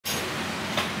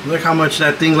Look how much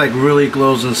that thing like really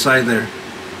glows inside there.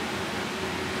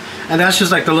 And that's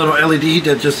just like the little LED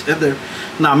that just in there.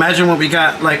 Now imagine what we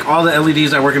got, like all the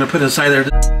LEDs that we're gonna put inside there.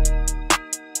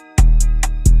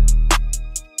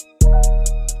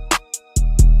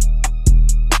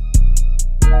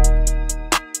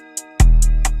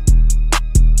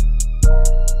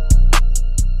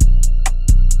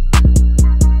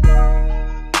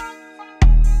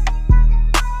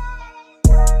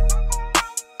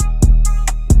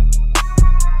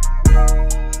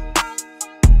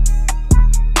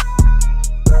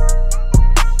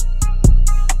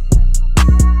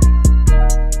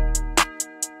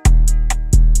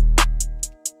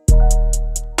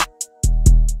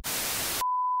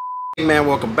 Hey man,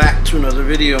 welcome back to another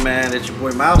video, man. It's your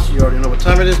boy Mouse. You already know what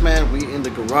time it is, man. We in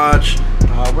the garage.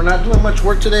 We're not doing much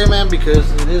work today, man,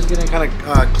 because it is getting kind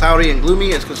of cloudy and gloomy.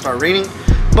 It's gonna start raining,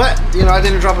 but you know, I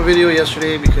didn't drop a video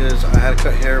yesterday because I had to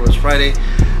cut hair. It was Friday.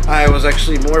 I was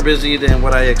actually more busy than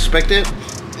what I expected,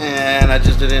 and I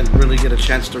just didn't really get a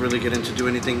chance to really get into do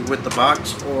anything with the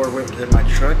box or in my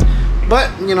truck. But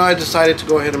you know, I decided to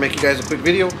go ahead and make you guys a quick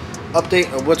video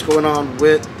update of what's going on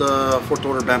with the fourth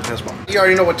order band pass box. You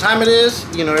already know what time it is.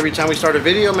 You know, every time we start a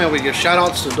video, man, we give shout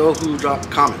outs to those who drop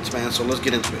comments, man. So let's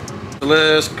get into it. So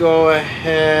let's go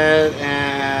ahead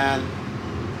and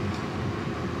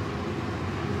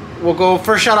we'll go.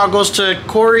 First shout out goes to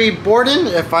Corey Borden.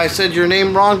 If I said your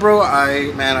name wrong, bro,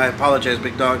 I apologize,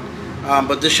 big dog.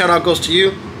 But this shout out goes to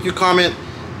you. You comment,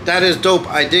 that is dope,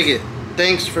 I dig it.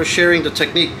 Thanks for sharing the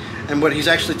technique. And what he's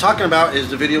actually talking about is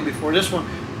the video before this one,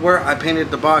 where I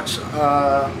painted the box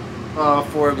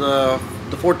for the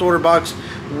fourth order box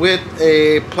with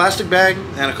a plastic bag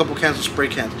and a couple cans of spray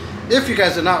cans. If you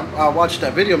guys did not watch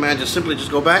that video, man, just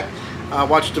go back,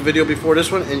 watch the video before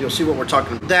this one, and you'll see what we're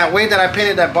talking about. That way that I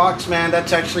painted that box, man,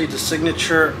 that's actually the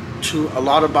signature to a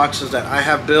lot of boxes that I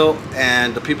have built,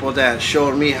 and the people that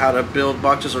showed me how to build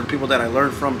boxes, or the people that I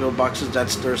learned from build boxes,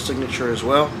 that's their signature as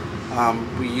well.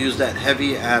 We use that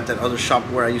heavy at that other shop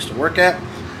where I used to work at.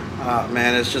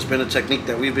 Man, it's just been a technique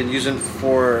that we've been using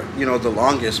for, you know, the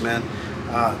longest, man.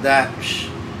 That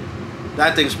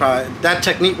thing's probably, that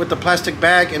technique with the plastic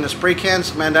bag and the spray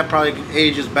cans, man, that probably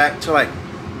ages back to like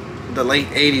the late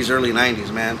 80s, early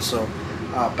 90s, man. So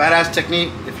badass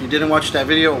technique. If you didn't watch that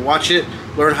video, watch it.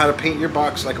 Learn how to paint your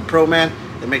box like a pro, man,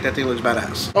 and make that thing look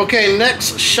badass. Okay,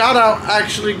 next shout out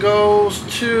actually goes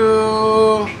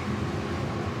to,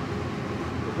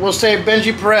 we'll say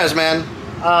Benji Perez, man.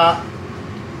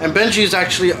 And Benji is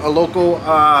actually a local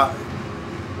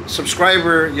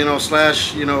subscriber, you know,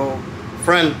 slash, you know,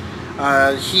 friend.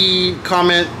 He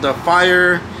commented the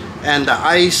fire and the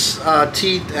ice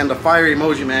teeth and the fire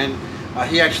emoji, man.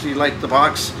 He actually liked the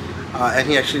box, and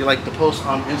he actually liked the post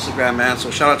on Instagram, man.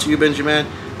 So shout out to you, Benji, man.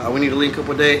 We need to link up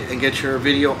one day and get your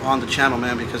video on the channel,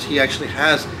 man, because he actually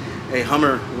has a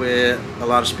Hummer with a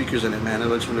lot of speakers in it, man. It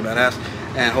looks really badass,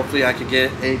 and hopefully I could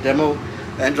get a demo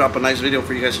and drop a nice video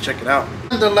for you guys to check it out.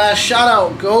 The last shout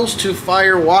out goes to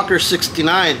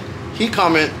Firewalker69. He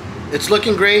commented, it's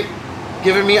looking great,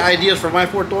 giving me ideas for my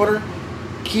fourth order.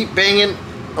 Keep banging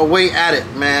away at it,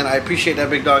 man. I appreciate that,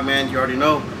 big dog, man. You already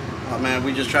know, man,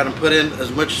 we just try to put in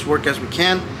as much work as we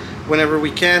can whenever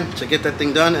we can to get that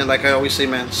thing done. And like I always say,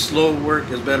 man, slow work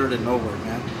is better than no work,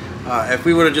 man. If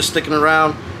we would have just sticking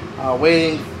around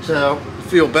waiting to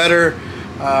feel better,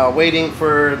 waiting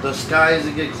for the skies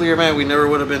to get clear, man, we never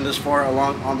would have been this far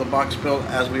along on the box build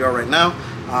as we are right now.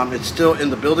 It's still in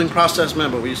the building process,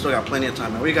 man, but we still got plenty of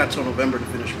time, man. We got till November to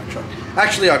finish my truck.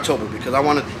 Actually October, because I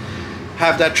want to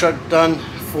have that truck done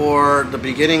for the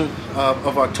beginning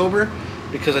of October,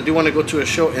 because I do want to go to a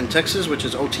show in Texas, which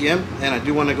is OTM, and I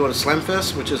do want to go to Slam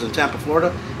Fest, which is in Tampa,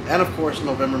 Florida, and of course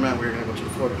November, man, we're gonna go to the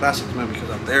Florida Classics, man, because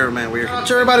out there, man, we're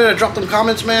to everybody that dropped them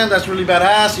comments, man. That's really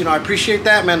badass. You know, I appreciate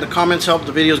that, man. The comments help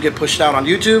the videos get pushed out on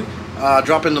YouTube.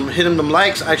 Dropping them, hitting them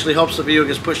likes actually helps the video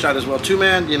gets pushed out as well too,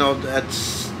 man. You know,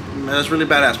 that's really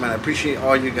badass, man. I appreciate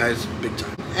all you guys big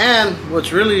time. And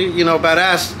what's really, you know,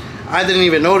 badass, I didn't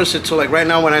even notice it till like right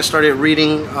now when I started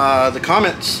reading the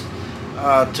comments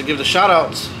to give the shout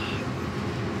outs.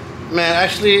 Man,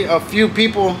 actually a few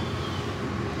people,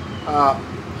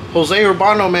 Jose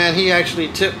Urbano, man, he actually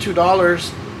tipped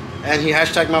 $2, and he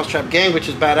hashtag Mousetrap Gang, which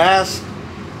is badass.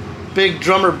 Big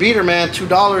Drummer Beater, man,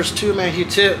 $2 too, man, he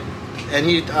tipped, and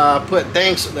he put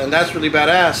thanks, and that's really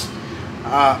badass.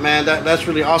 Man, that's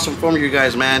really awesome from you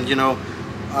guys, man. You know,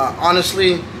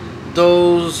 honestly,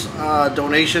 those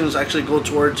donations actually go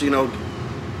towards, you know,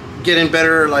 getting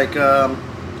better like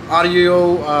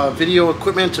audio video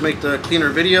equipment to make the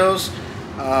cleaner videos,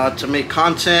 to make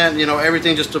content, you know,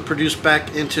 everything just to produce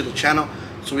back into the channel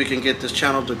so we can get this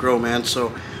channel to grow, man.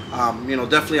 So you know,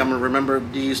 definitely I'm gonna remember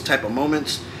these type of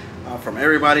moments from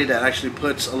everybody that actually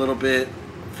puts a little bit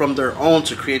from their own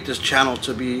to create this channel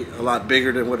to be a lot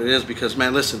bigger than what it is. Because,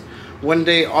 man, listen, one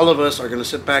day all of us are going to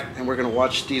sit back and we're going to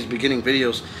watch these beginning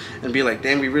videos and be like,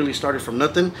 damn, we really started from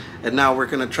nothing, and now we're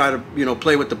going to try to, you know,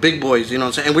 play with the big boys, you know what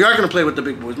I'm saying? And we are going to play with the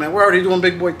big boys, man. We're already doing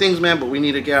big boy things, man, but we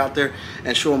need to get out there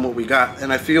and show them what we got.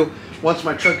 And I feel once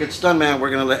my truck gets done, man, we're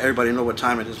going to let everybody know what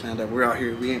time it is, man, that we're out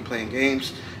here, we ain't playing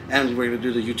games, and we're going to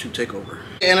do the YouTube takeover.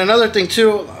 And another thing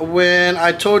too, when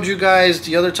I told you guys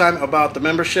the other time about the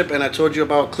membership, and I told you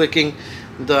about clicking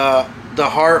the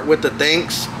heart with the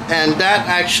thanks, and that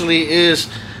actually is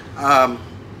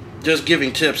just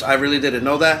giving tips. I really didn't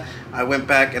know that. I went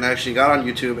back and actually got on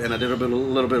YouTube and I did a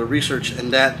little bit of research,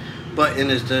 and that button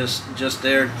is just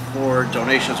there for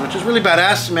donations, which is really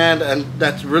badass, man, and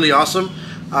that's really awesome.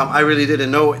 I really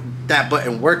didn't know that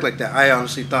button worked like that. I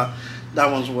honestly thought that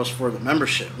one was for the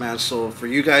membership, man. So for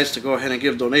you guys to go ahead and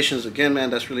give donations again, man,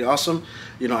 that's really awesome.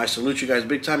 You know, I salute you guys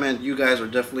big time, man. You guys are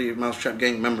definitely Mousetrap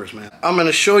Gang members, man. I'm going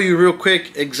to show you real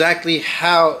quick exactly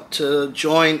how to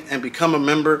join and become a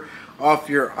member off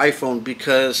your iPhone,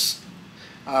 because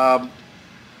I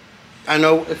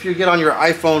know if you get on your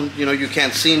iPhone, you know, you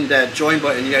can't see that join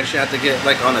button. You actually have to get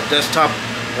like on a desktop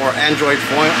or Android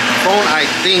phone, I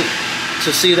think,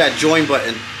 to see that join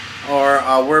button. Or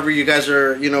wherever you guys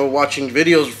are, you know, watching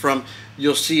videos from,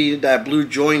 you'll see that blue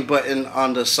join button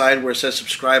on the side where it says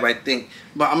subscribe, I think.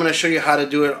 But I'm going to show you how to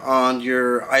do it on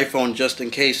your iPhone, just in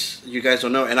case you guys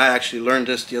don't know. And I actually learned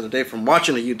this the other day from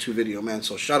watching a YouTube video, man.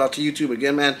 So shout out to YouTube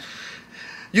again, man.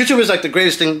 YouTube is like the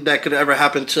greatest thing that could ever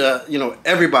happen to, you know,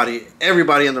 everybody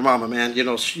and their mama, man. You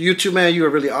know, YouTube, man, you are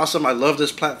really awesome. I love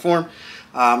this platform.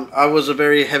 I was a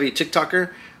very heavy TikToker.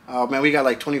 Man, we got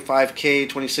like 25K,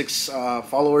 26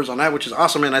 followers on that, which is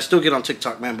awesome, man. I still get on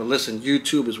TikTok, man, but listen,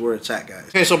 YouTube is where it's at, guys.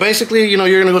 Okay, so basically, you know,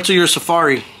 you're going to go to your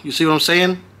Safari. You see what I'm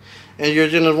saying? And you're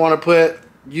going to want to put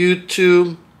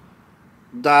youtube.com.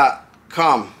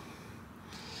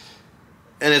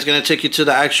 And it's going to take you to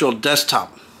the actual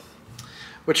desktop.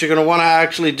 What you're going to want to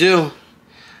actually do,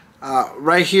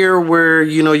 right here where,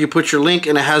 you know, you put your link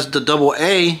and it has the double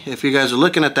A, if you guys are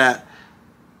looking at that,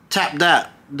 tap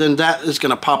that. Then that is going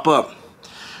to pop up.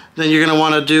 Then you're going to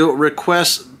want to do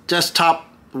request desktop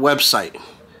website.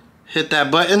 Hit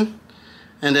that button,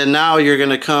 and then now you're going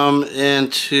to come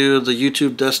into the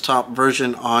YouTube desktop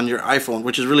version on your iPhone,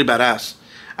 which is really badass.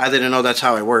 I didn't know that's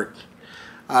how it worked.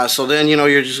 So then, you know,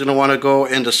 you're just going to want to go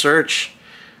into search,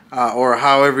 or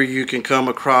however you can come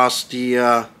across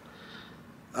the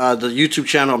YouTube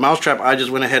channel Mousetrap. I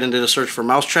just went ahead and did a search for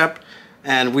Mousetrap,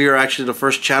 and we are actually the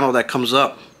first channel that comes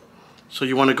up. So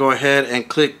you want to go ahead and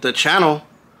click the channel,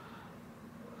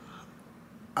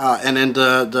 and then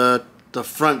the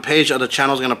front page of the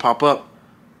channel is going to pop up.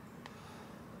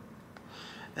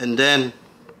 And then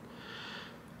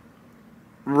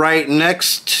right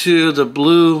next to the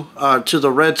blue, to the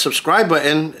red subscribe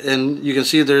button, and you can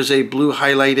see there's a blue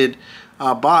highlighted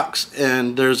box,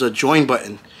 and there's a join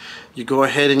button. You go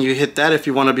ahead and you hit that if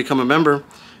you want to become a member.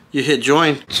 You hit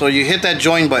join. So you hit that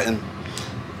join button.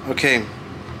 Okay.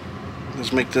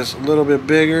 Let's make this a little bit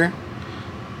bigger.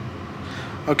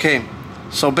 Okay,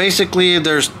 so basically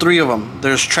there's three of them.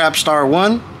 There's Trapstar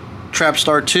 1,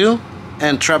 Trapstar 2,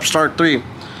 and Trapstar 3.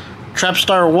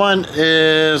 Trapstar 1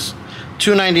 is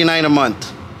 $2.99 a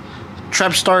month.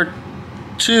 Trapstar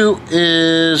 2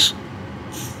 is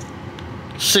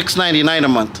 $6.99 a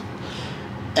month.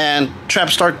 And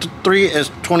Trapstar 3 is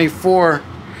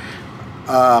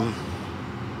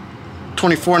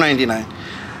 $24.99.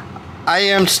 I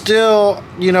am still,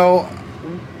 you know,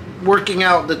 working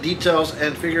out the details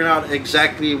and figuring out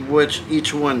exactly which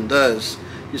each one does.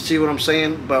 You see what I'm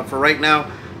saying? But for right now,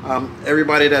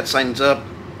 everybody that signs up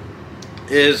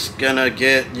is gonna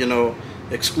get, you know,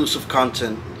 exclusive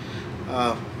content.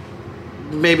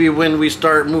 Maybe when we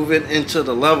start moving into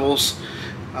the levels,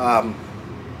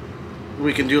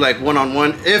 we can do like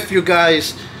one-on-one. If you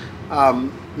guys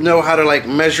know how to like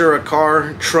measure a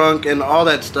car trunk and all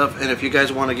that stuff, and if you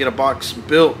guys want to get a box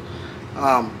built,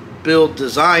 build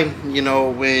design, you know,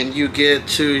 when you get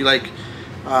to like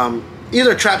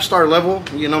either Trapstar level,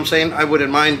 you know what I'm saying, I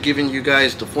wouldn't mind giving you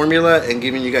guys the formula and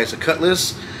giving you guys a cut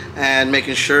list and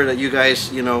making sure that you guys,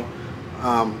 you know,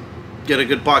 get a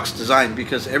good box design,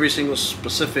 because every single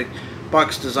specific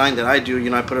box design that I do, you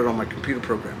know, I put it on my computer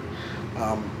program.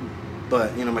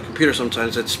 But you know, my computer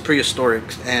sometimes it's prehistoric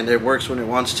and it works when it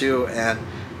wants to, and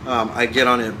I get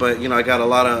on it. But you know, I got a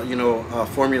lot of, you know,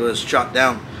 formulas jot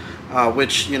down,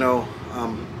 which, you know,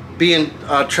 being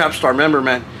a Trapstar member,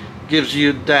 man, gives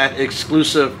you that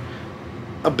exclusive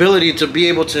ability to be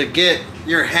able to get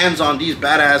your hands on these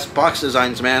badass box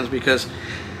designs, man, because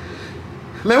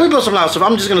man, we built some loud stuff.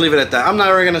 I'm just gonna leave it at that. I'm not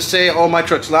ever gonna say, oh, my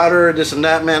truck's louder, this and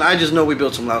that, man. I just know we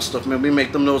built some loud stuff, man. We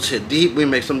make them notes hit deep, we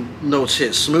make some notes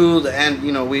hit smooth, and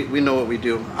you know, we know what we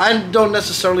do. I don't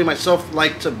necessarily myself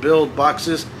like to build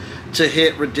boxes to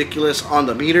hit ridiculous on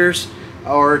the meters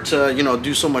or to, you know,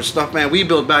 do so much stuff, man. We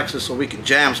build boxes so we can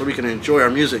jam, so we can enjoy our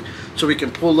music, so we can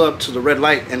pull up to the red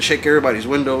light and shake everybody's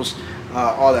windows,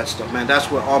 all that stuff, man. That's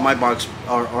what all my boxes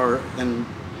are and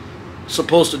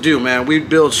supposed to do, man. We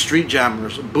build street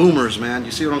jammers, boomers, man.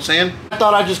 You see what I'm saying? I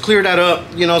thought I'd just clear that up,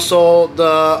 you know. So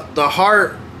the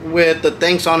heart with the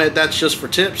thanks on it, that's just for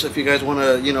tips. If you guys want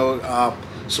to, you know,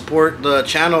 support the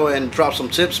channel and drop some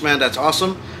tips, man, that's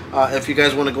awesome. If you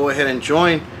guys want to go ahead and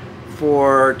join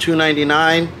for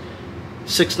 $2.99,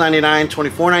 $6.99,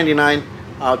 $24.99,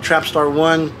 Trapstar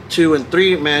 1, 2, and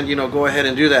 3, man, you know, go ahead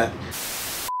and do that.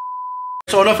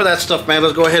 So enough of that stuff, man.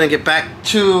 Let's go ahead and get back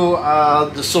to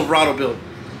the Silverado build.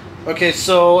 Okay,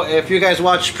 so if you guys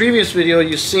watched the previous video,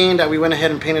 you've seen that we went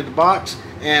ahead and painted the box,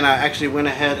 and I actually went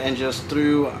ahead and just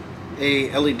threw a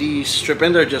LED strip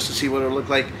in there just to see what it looked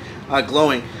like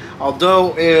glowing.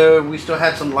 Although we still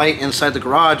had some light inside the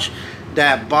garage,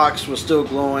 that box was still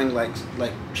glowing like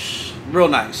real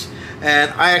nice.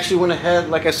 And I actually went ahead,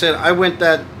 like I said, I went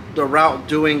the route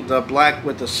doing the black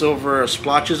with the silver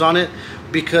splotches on it,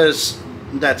 because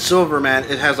that silver, man,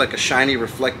 it has like a shiny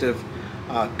reflective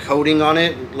coating on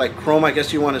it, like chrome, I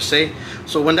guess you want to say.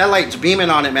 So when that light's beaming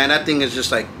on it, man, that thing is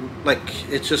just like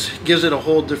it just gives it a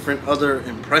whole different other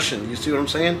impression. You see what I'm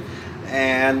saying?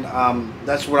 And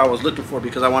that's what I was looking for,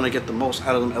 because I want to get the most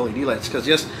out of them LED lights. Because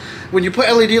yes, when you put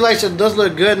LED lights, it does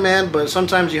look good, man, but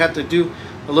sometimes you have to do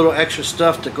a little extra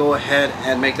stuff to go ahead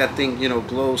and make that thing, you know,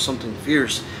 glow something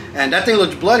fierce. And that thing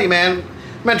looks bloody, man.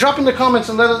 Man, drop in the comments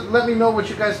and let me know what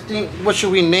you guys think. What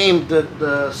should we name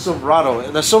the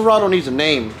Silverado? The Silverado needs a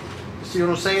name. You see what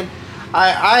I'm saying?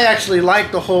 I actually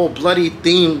like the whole bloody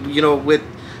theme, you know, with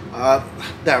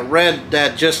that red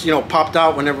that just, you know, popped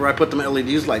out whenever I put them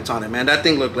LED lights on it, man. That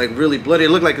thing looked like really bloody. It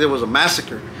looked like there was a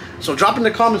massacre. So drop in the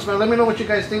comments, man. Let me know what you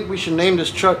guys think we should name this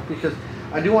truck, because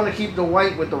I do want to keep the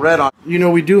white with the red on. You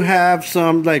know, we do have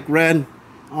some like red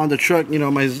on the truck. You know,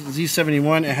 my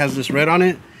Z71, it has this red on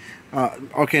it.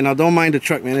 Okay, now don't mind the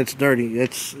truck, man. It's dirty.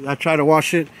 I try to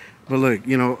wash it, but look,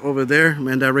 you know, over there,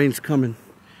 man, that rain's coming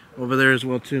over there as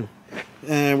well too.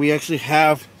 And we actually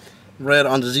have red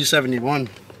on the Z71.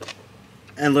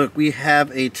 And look, we have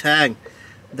a tag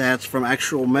that's from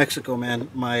actual Mexico, man.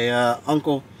 My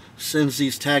uncle sends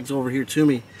these tags over here to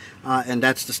me, and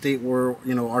that's the state where,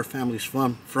 you know, our family's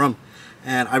from.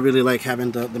 And I really like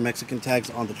having the Mexican tags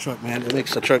on the truck, man. It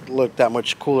makes the truck look that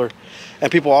much cooler.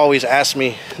 And people always ask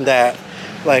me that,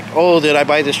 like, oh, did I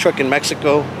buy this truck in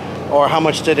Mexico? Or how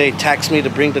much did they tax me to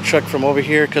bring the truck from over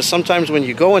here? Because sometimes when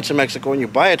you go into Mexico and you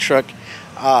buy a truck,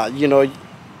 you know,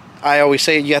 I always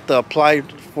say you have to apply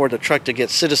for the truck to get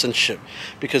citizenship,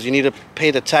 because you need to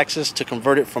pay the taxes to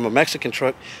convert it from a Mexican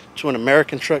truck to an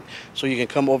American truck, so you can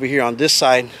come over here on this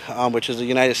side, which is the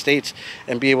United States,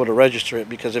 and be able to register it.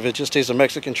 Because if it just stays a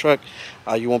Mexican truck,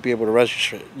 you won't be able to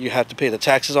register it. You have to pay the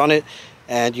taxes on it,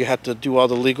 and you have to do all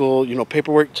the legal, you know,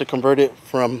 paperwork to convert it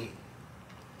from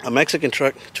a Mexican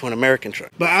truck to an American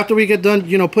truck. But after we get done,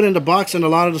 you know, putting the box and a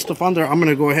lot of the stuff on there, I'm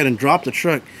gonna go ahead and drop the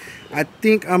truck. I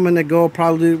think I'm gonna go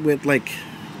probably with like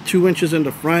 2 inches in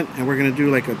the front, and we're gonna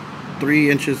do like a 3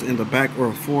 inches in the back, or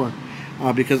a 4,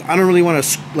 because I don't really want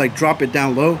to like drop it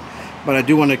down low, but I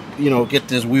do want to, you know, get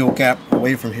this wheel gap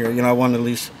away from here. You know, I want to at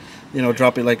least, you know,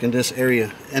 drop it like in this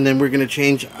area. And then we're gonna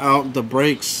change out the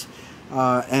brakes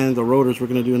and the rotors. We're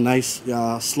gonna do a nice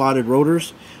slotted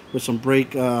rotors with some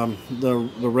brake the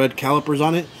red calipers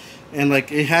on it, and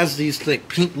like it has these like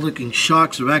pink looking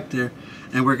shocks back there.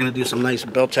 And we're going to do some nice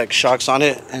Beltec shocks on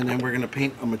it. And then we're going to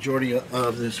paint a majority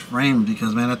of this frame,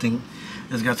 because, man, I think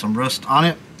it's got some rust on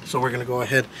it. So we're going to go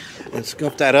ahead and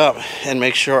scuff that up and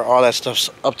make sure all that stuff's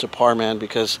up to par, man,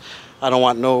 because I don't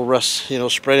want no rust, you know,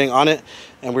 spreading on it.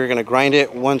 And we're going to grind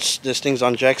it once this thing's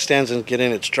on jack stands and get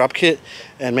in its drop kit,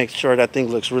 and make sure that thing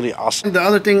looks really awesome. The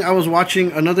other thing, I was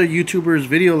watching another YouTuber's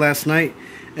video last night,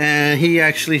 and he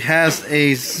actually has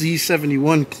a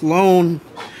Z71 clone.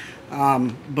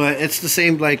 But it's the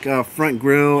same like front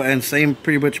grille and same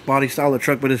pretty much body style of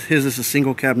truck, but his is a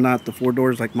single cab, not the 4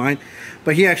 doors like mine.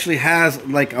 But he actually has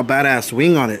like a badass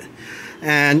wing on it,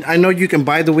 and I know you can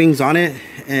buy the wings on it,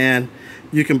 and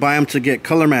you can buy them to get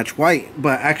color match white,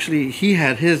 but actually he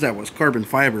had his that was carbon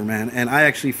fiber, man. And I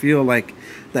actually feel like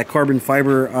that carbon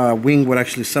fiber wing would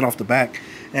actually set off the back,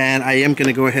 and I am going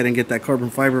to go ahead and get that carbon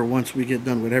fiber once we get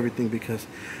done with everything, because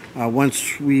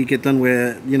Once we get done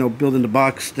with, you know, building the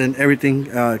box, then everything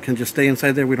can just stay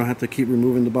inside there. We don't have to keep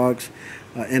removing the box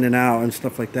in and out and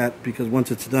stuff like that, because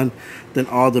once it's done, then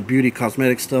all the beauty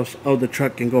cosmetic stuff of the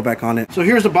truck can go back on it. So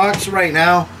here's the box right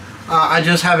now. I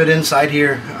just have it inside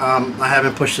here. I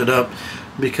haven't pushed it up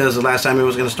because the last time it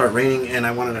was going to start raining and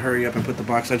I wanted to hurry up and put the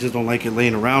box. I just don't like it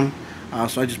laying around.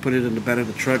 So I just put it in the bed of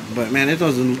the truck. But man,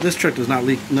 this truck does not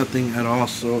leak nothing at all.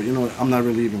 So, you know, I'm not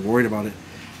really even worried about it.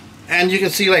 And you can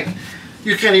see, like,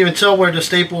 you can't even tell where the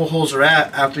staple holes are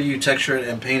at after you texture it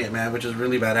and paint it, man, which is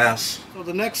really badass. So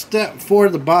the next step for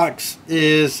the box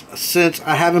is, since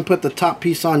I haven't put the top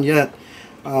piece on yet,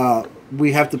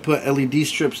 we have to put LED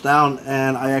strips down,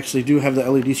 and I actually do have the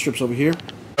LED strips over here.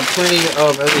 Plenty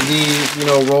of LED, you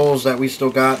know, rolls that we still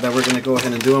got that we're going to go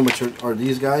ahead and do them, which are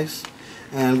these guys.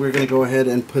 And we're going to go ahead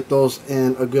and put those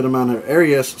in a good amount of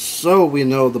areas so we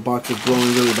know the box is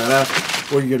blowing really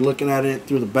badass, where you're looking at it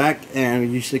through the back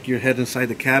and you stick your head inside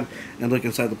the cab and look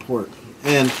inside the port.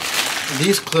 And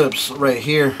these clips right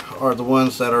here are the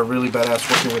ones that are really badass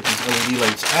working with these LED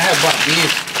lights. I had bought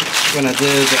these when I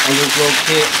did the underglow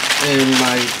kit in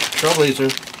my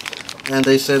Trailblazer, and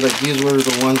they said like these were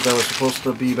the ones that were supposed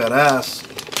to be badass.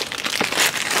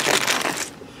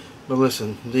 But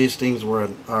listen, these things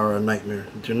are a nightmare.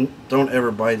 Don't ever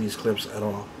buy these clips at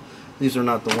all. These are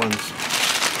not the ones.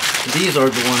 These are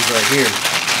the ones right here.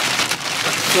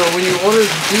 So when you order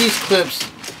these clips,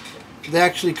 they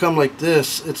actually come like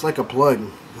this. It's like a plug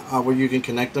where you can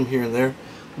connect them here and there.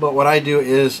 But what I do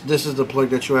is, this is the plug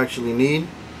that you actually need.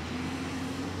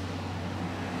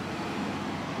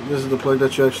 This is the plug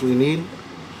that you actually need.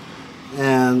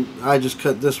 And I just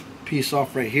cut this piece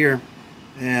off right here.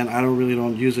 And I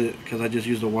don't use it because I just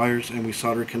use the wires and we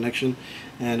solder connection,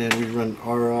 and then we run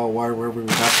our wire wherever we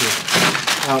got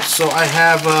to. So I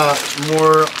have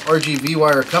more RGB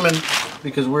wire coming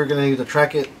because we're going to need to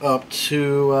track it up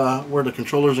to where the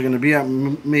controllers are going to be at,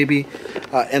 maybe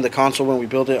in the console when we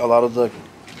build it. A lot of the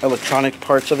electronic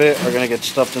parts of it are going to get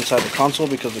stuffed inside the console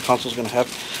because the console is going to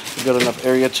have a good enough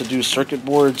area to do circuit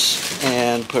boards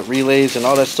and put relays and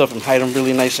all that stuff and hide them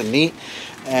really nice and neat.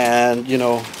 And, you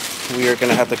know, we are going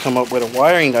to have to come up with a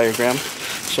wiring diagram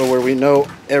so where we know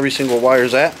every single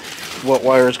wire's at, what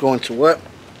wire is going to what,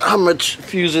 how much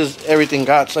fuses everything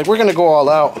got. It's like we're going to go all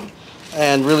out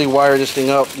and really wire this thing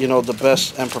up, you know, the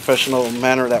best and professional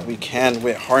manner that we can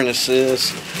with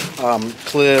harnesses,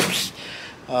 clips,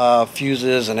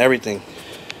 fuses, and everything.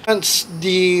 Once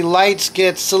the lights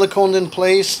get siliconed in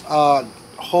place,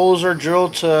 holes are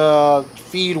drilled to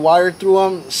feed wire through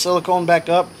them, silicone back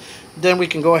up, then we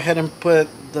can go ahead and put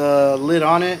the lid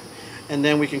on it, and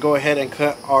then we can go ahead and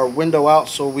cut our window out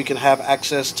so we can have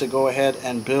access to go ahead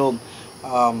and build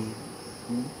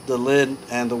the lid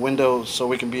and the window so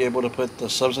we can be able to put the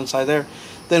subs inside there.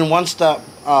 Then once the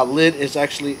lid is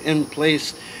actually in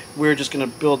place, we're just going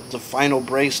to build the final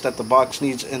brace that the box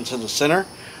needs into the center.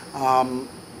 And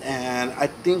I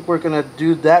think we're going to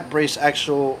do that brace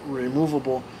actual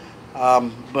removable.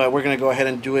 But we're going to go ahead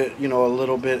and do it, you know, a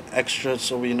little bit extra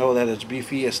so we know that it's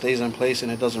beefy, it stays in place,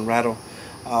 and it doesn't rattle,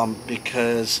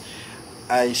 because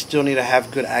I still need to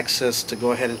have good access to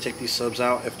go ahead and take these subs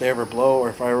out if they ever blow or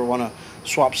if I ever want to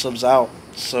swap subs out.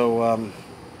 So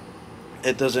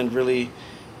it doesn't really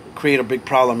create a big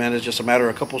problem, man. It's just a matter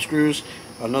of a couple screws,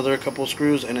 another couple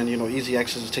screws, and then, you know, easy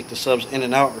access to take the subs in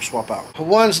and out or swap out.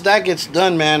 Once that gets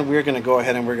done, man, we're gonna go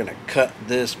ahead and we're gonna cut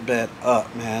this bed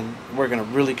up, man. We're gonna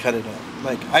really cut it up.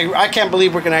 Like, I can't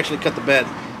believe we're gonna actually cut the bed.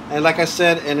 And like I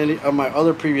said in any of my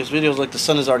other previous videos, like, the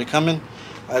sun is already coming.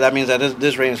 That means that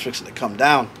this rain is fixing to come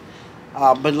down.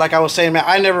 But like I was saying, man,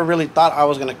 I never really thought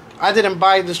I didn't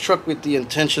buy this truck with the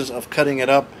intentions of cutting it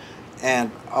up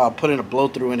and putting a blow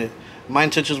through in it. My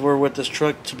intentions were with this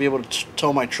truck to be able to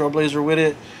tow my Trailblazer with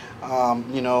it.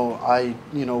 You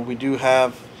know, we do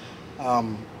have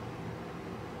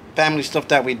family stuff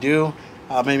that we do.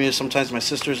 Maybe sometimes my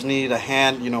sisters need a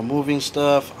hand, you know, moving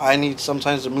stuff. I need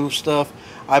sometimes to move stuff.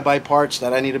 I buy parts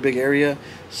that I need a big area.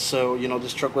 So, you know,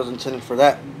 this truck was intended for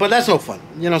that. But that's no fun.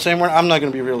 You know what I'm saying? I'm not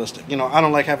going to be realistic. You know, I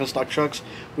don't like having stock trucks.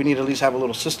 We need to at least have a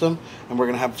little system. And we're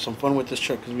going to have some fun with this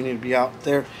truck because we need to be out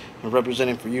there and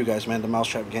representing for you guys, man, the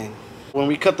Mousetrap gang. When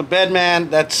we cut the bed, man,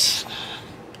 that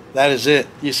is it.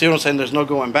 You see what I'm saying? There's no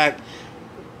going back.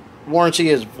 Warranty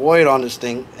is void on this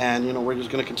thing. And, you know, we're just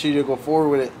going to continue to go forward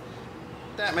with it.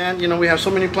 That, man, you know, we have so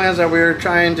many plans that we're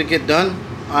trying to get done.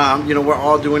 You know, we're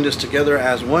all doing this together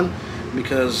as one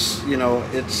because, you know,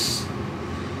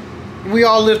 we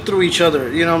all live through each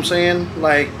other, you know what I'm saying?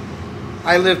 Like,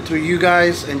 I live through you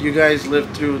guys and you guys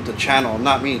live through the channel,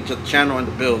 not me, just the channel and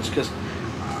the builds, because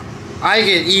I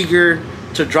get eager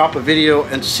to drop a video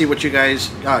and to see what you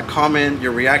guys comment,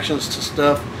 your reactions to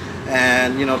stuff,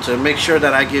 and you know, to make sure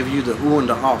that I give you the ooh and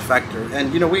the ah factor.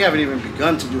 And you know, we haven't even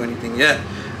begun to do anything yet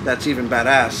that's even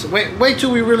badass. Wait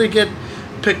till we really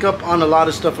pick up on a lot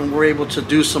of stuff and we're able to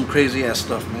do some crazy ass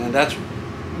stuff, man. That's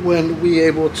when we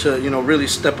able to, you know, really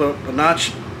step up a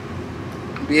notch,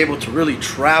 be able to really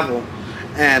travel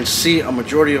and see a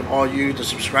majority of all you, the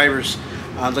subscribers,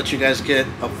 let you guys get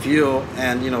a feel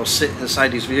and, you know, sit inside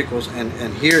these vehicles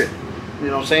and hear it. You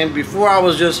know what I'm saying? Before I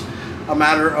was just a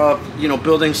matter of, you know,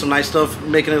 building some nice stuff,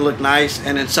 making it look nice,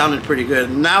 and it sounded pretty good.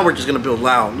 Now we're just gonna build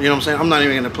loud. You know what I'm saying? I'm not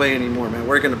even gonna play anymore, man.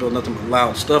 We're gonna build nothing but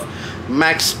loud stuff,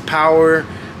 max power,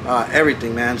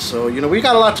 everything, man. So, you know, we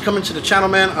got a lot to come into the channel,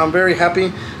 man. I'm very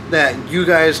happy that you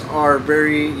guys are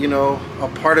very, you know, a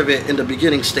part of it in the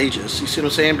beginning stages. You see what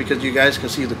I'm saying? Because you guys can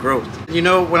see the growth. You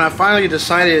know, when I finally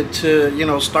decided to, you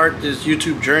know, start this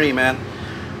YouTube journey, man,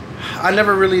 I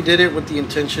never really did it with the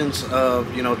intentions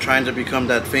of, you know, trying to become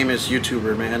that famous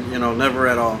YouTuber, man. You know, never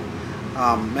at all.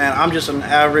 Man, I'm just an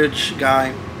average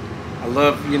guy. I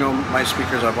love, you know, my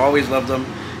speakers. I've always loved them.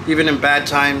 Even in bad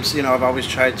times, you know, I've always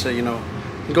tried to, you know,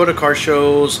 go to car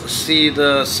shows, see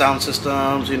the sound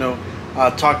systems, you know,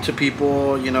 talk to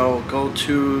people, you know, go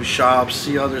to shops,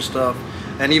 see other stuff.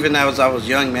 And even as I was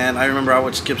young, man, I remember I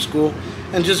would skip school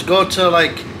and just go to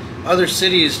like other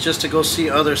cities just to go see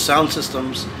other sound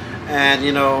systems. And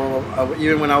you know,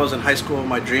 even when I was in high school,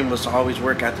 my dream was to always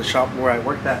work at the shop where I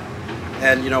worked at.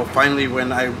 And you know, finally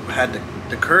when I had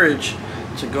the courage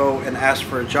to go and ask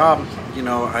for a job, you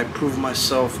know, I proved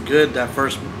myself good that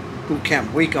first boot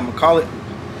camp week, I'm gonna call it.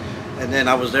 And then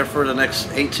I was there for the next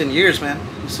 8-10 years, man.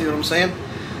 You see what I'm saying?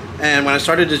 And when I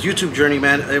started this YouTube journey,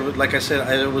 man, it was, like I said,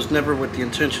 it was never with the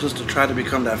intentions to try to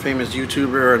become that famous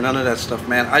YouTuber or none of that stuff,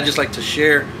 man. I just like to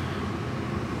share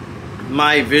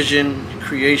my vision,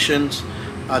 creations,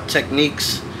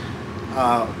 techniques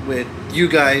with you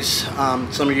guys.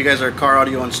 Some of you guys are car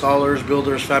audio installers,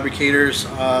 builders, fabricators,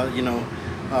 you know,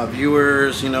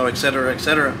 viewers, you know, etc.,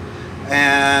 etc.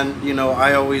 And you know,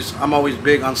 I'm always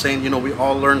big on saying, you know, we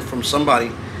all learn from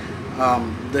somebody.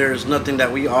 There's nothing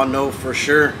that we all know for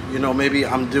sure. You know, maybe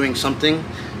I'm doing something,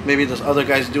 maybe this other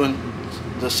guy's doing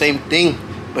the same thing,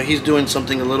 but he's doing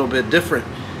something a little bit different,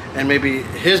 and maybe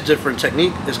his different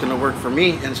technique is going to work for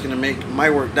me and it's going to make my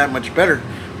work that much better.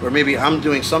 Or maybe I'm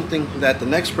doing something that the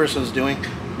next person's doing,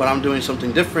 but I'm doing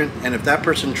something different, and if that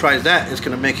person tries that, it's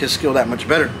going to make his skill that much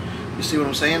better. You see what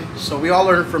I'm saying? So we all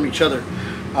learn from each other.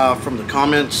 From the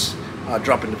comments,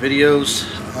 dropping the videos,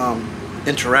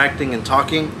 interacting and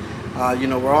talking. You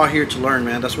know, we're all here to learn,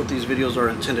 man. That's what these videos are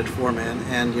intended for, man.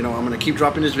 And you know, I'm gonna keep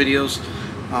dropping these videos.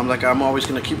 Like I'm always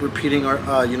gonna keep repeating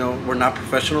our, you know, we're not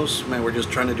professionals, man. We're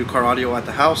just trying to do car audio at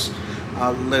the house,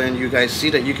 letting you guys see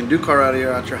that you can do car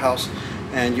audio at your house,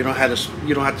 and you don't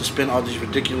have to spend all these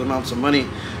ridiculous amounts of money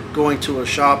going to a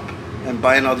shop and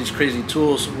buying all these crazy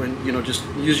tools. When, you know, just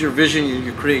use your vision,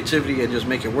 your creativity, and just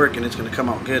make it work, and it's gonna come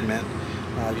out good, man.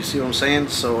 You see what I'm saying?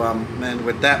 So man,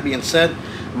 with that being said,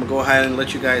 I'm gonna go ahead and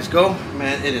let you guys go,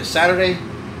 man. It is Saturday,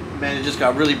 man. It just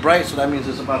got really bright, so that means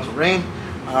it's about to rain.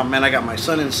 Man, I got my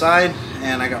son inside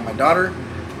and I got my daughter.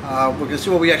 We're gonna see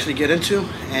what we actually get into,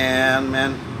 and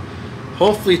man,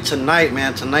 hopefully tonight,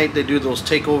 man, tonight they do those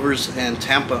takeovers in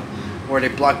Tampa where they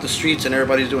block the streets and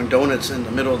everybody's doing donuts in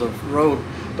the middle of the road.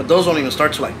 But those don't even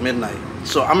start till like midnight.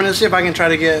 So I'm gonna see if I can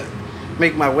try to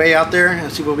make my way out there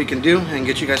and see what we can do and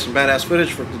get you guys some badass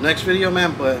footage for the next video,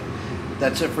 man. But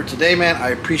that's it for today, man. I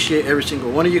appreciate every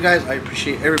single one of you guys. I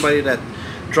appreciate everybody that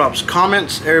drops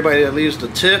comments, everybody that leaves the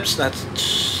tips.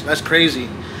 That's crazy.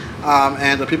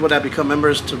 And the people that become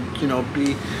members to, you know,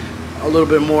 be a little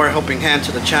bit more helping hand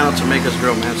to the channel to make us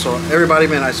grow, man. So everybody,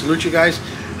 man, I salute you guys.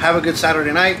 Have a good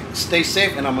Saturday night. Stay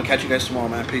safe, and I'm gonna catch you guys tomorrow,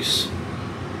 man. Peace.